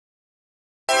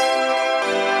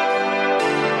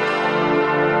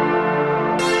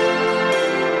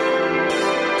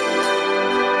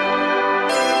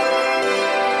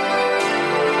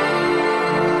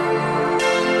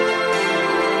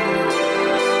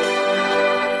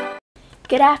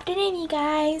Good afternoon, you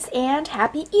guys, and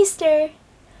happy Easter!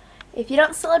 If you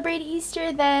don't celebrate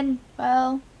Easter, then,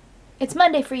 well, it's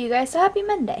Monday for you guys, so happy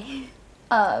Monday.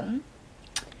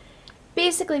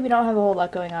 Basically, we don't have a whole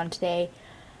lot going on today.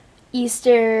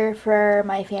 Easter for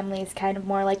my family is kind of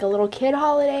more like a little kid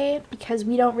holiday because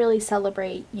we don't really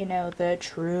celebrate, you know, the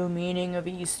true meaning of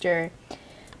Easter.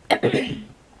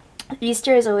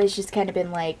 Easter has always just kind of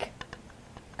been like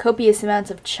copious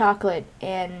amounts of chocolate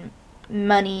and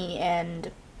money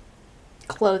and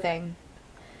clothing.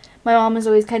 My mom has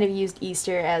always kind of used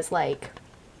Easter as like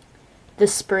the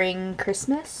spring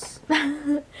Christmas,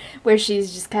 where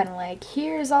she's just kind of like,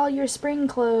 here's all your spring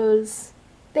clothes.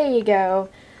 There you go.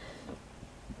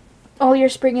 All your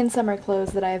spring and summer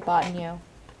clothes that I've bought you.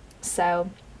 So,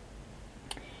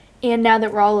 and now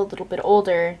that we're all a little bit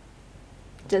older,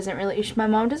 my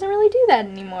mom doesn't really do that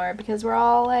anymore because we're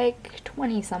all like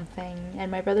 20 something and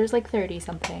my brother's like 30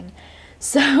 something.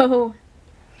 So,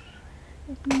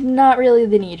 not really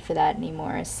the need for that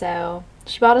anymore. So,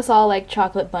 she bought us all like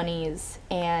chocolate bunnies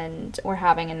and we're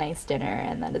having a nice dinner,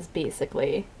 and that is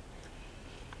basically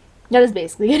going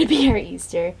to be our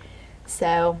Easter.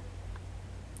 So,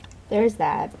 there's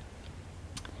that.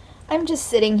 I'm just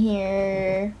sitting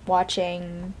here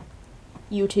watching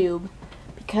YouTube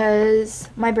because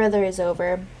my brother is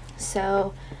over.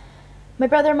 So, my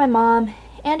brother, my mom,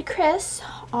 and Chris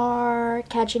are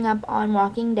catching up on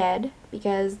Walking Dead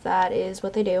because that is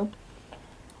what they do.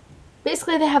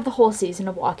 Basically, they have the whole season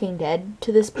of Walking Dead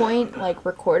to this point, like,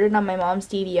 recorded on my mom's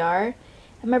DVR.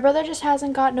 And my brother just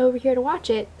hasn't gotten over here to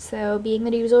watch it. So, being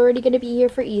that he was already going to be here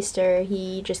for Easter,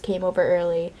 he just came over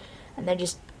early. And they're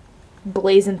just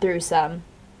blazing through some.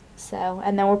 So,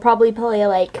 and then we'll probably play,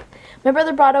 like, my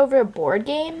brother brought over a board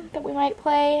game that we might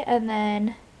play. And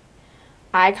then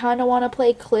I kind of want to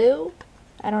play Clue.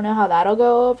 I don't know how that'll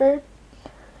go over.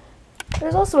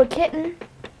 There's also a kitten.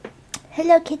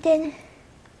 Hello, kitten.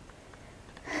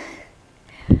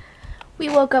 We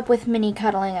woke up with Minnie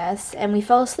cuddling us, and we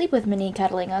fell asleep with Minnie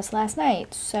cuddling us last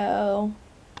night. So,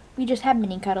 we just had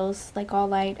Minnie cuddles, like, all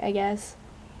night, I guess.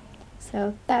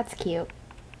 So, that's cute.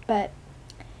 But,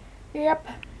 yep,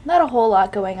 not a whole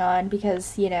lot going on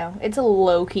because, you know, it's a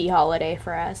low-key holiday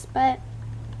for us. But,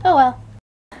 oh well.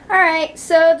 Alright,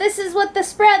 so this is what the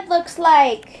spread looks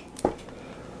like.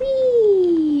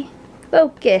 Whee!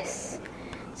 Focus.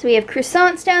 So we have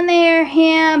croissants down there,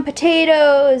 ham,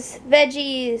 potatoes,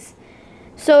 veggies,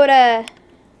 soda.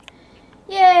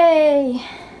 Yay!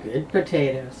 Good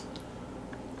potatoes.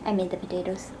 I made the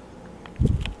potatoes.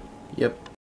 Yep.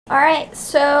 Alright,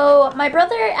 so my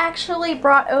brother actually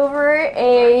brought over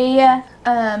a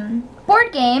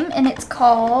board game, and it's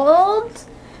called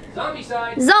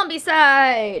Zombicide!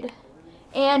 Zombicide!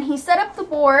 And he set up the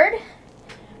board.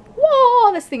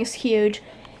 Whoa, this thing is huge.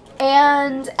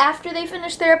 And after they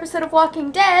finish their episode of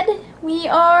Walking Dead, we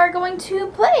are going to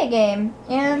play a game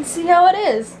and see how it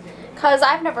is. Because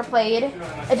I've never played.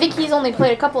 I think he's only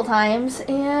played a couple times,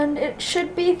 and it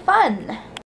should be fun.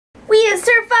 We have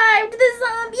survived the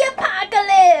zombie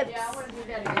apocalypse! Yeah, I want to do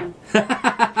that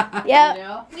again. Yep, You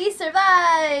know? we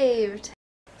survived.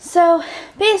 So,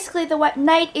 basically the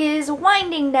night is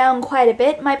winding down quite a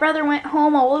bit. My brother went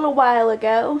home a little while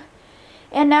ago.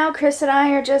 And now Chris and I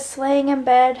are just laying in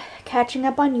bed, catching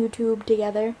up on YouTube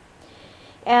together.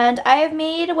 And I have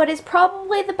made what is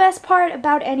probably the best part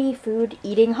about any food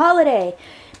eating holiday.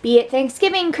 Be it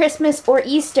Thanksgiving, Christmas, or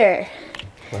Easter.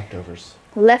 Leftovers.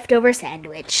 Leftover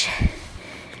sandwich.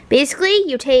 Basically,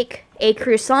 you take a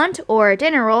croissant or a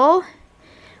dinner roll,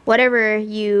 whatever,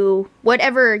 you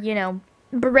know,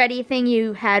 bready thing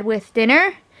you had with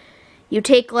dinner. You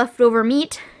take leftover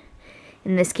meat,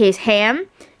 in this case ham,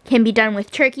 can be done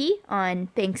with turkey on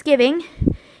Thanksgiving.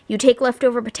 You take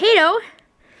leftover potato,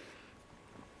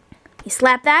 you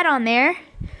slap that on there.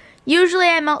 Usually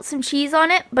I melt some cheese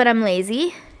on it, but I'm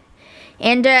lazy.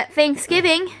 And at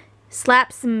Thanksgiving,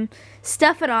 slap some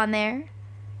stuff it on there,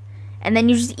 and then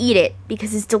you just eat it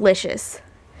because it's delicious.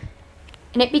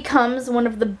 And it becomes one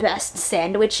of the best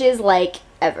sandwiches, like,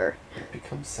 ever. It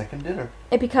becomes second dinner.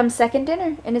 It becomes second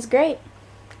dinner, and it's great.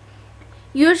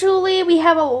 Usually we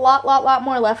have a lot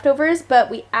more leftovers, but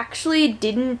we actually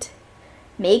didn't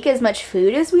make as much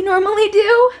food as we normally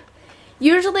do.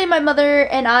 Usually my mother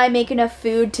and I make enough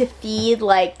food to feed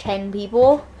like 10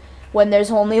 people when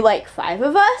there's only like 5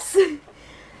 of us.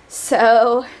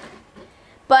 So,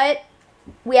 but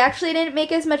we actually didn't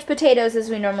make as much potatoes as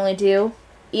we normally do.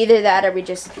 Either that or we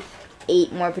just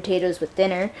ate more potatoes with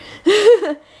dinner.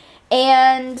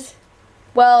 And,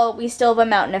 well, we still have a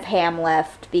mountain of ham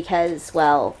left because,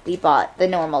 well, we bought the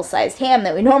normal sized ham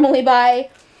that we normally buy.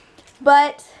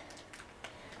 But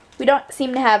We don't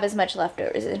seem to have as much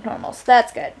leftovers as normal, so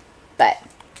that's good. But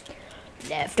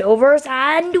leftover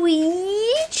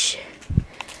sandwich.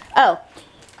 Oh,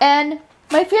 and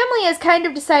my family has kind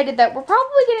of decided that we're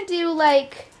probably going to do,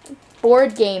 like,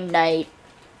 board game night,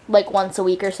 like, once a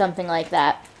week or something like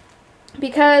that.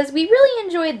 Because we really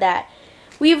enjoyed that.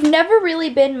 We've never really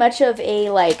been much of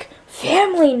a, like,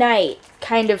 family night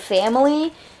kind of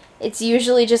family. It's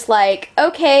usually just like,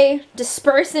 okay,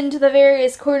 disperse into the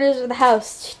various corners of the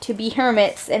house to be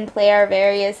hermits and play our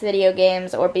various video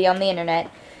games or be on the internet.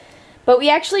 But we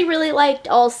actually really liked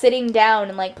all sitting down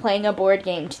and, like, playing a board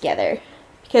game together.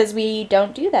 Because we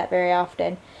don't do that very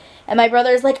often. And my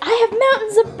brother's like, I have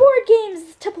mountains of board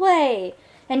games to play.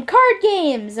 And card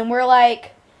games. And we're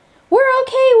like, we're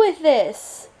okay with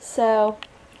this. So,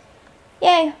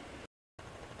 yay.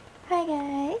 Hi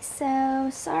guys. So,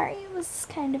 sorry it was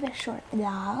kind of a short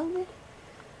vlog.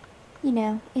 You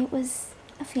know, it was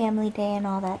a family day and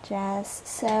all that jazz.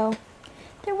 So,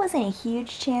 there wasn't a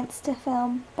huge chance to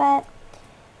film. But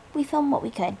we filmed what we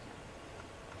could.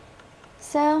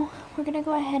 So, we're going to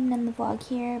go ahead and end the vlog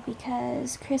here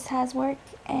because Chris has work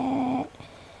at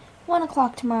 1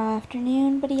 o'clock tomorrow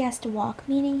afternoon, but he has to walk,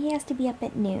 meaning he has to be up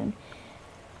at noon.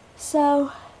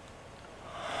 So,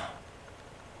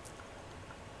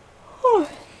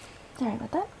 sorry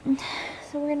about that.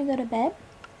 So, we're going to go to bed.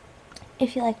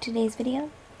 If you liked today's video,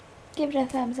 give it a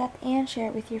thumbs up and share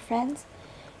it with your friends.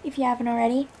 If you haven't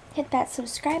already, hit that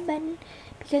subscribe button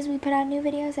because we put out new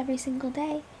videos every single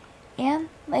day. And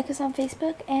like us on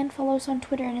Facebook and follow us on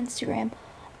Twitter and Instagram.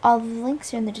 All of the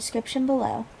links are in the description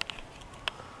below.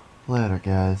 Later,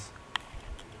 guys.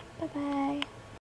 Bye-bye.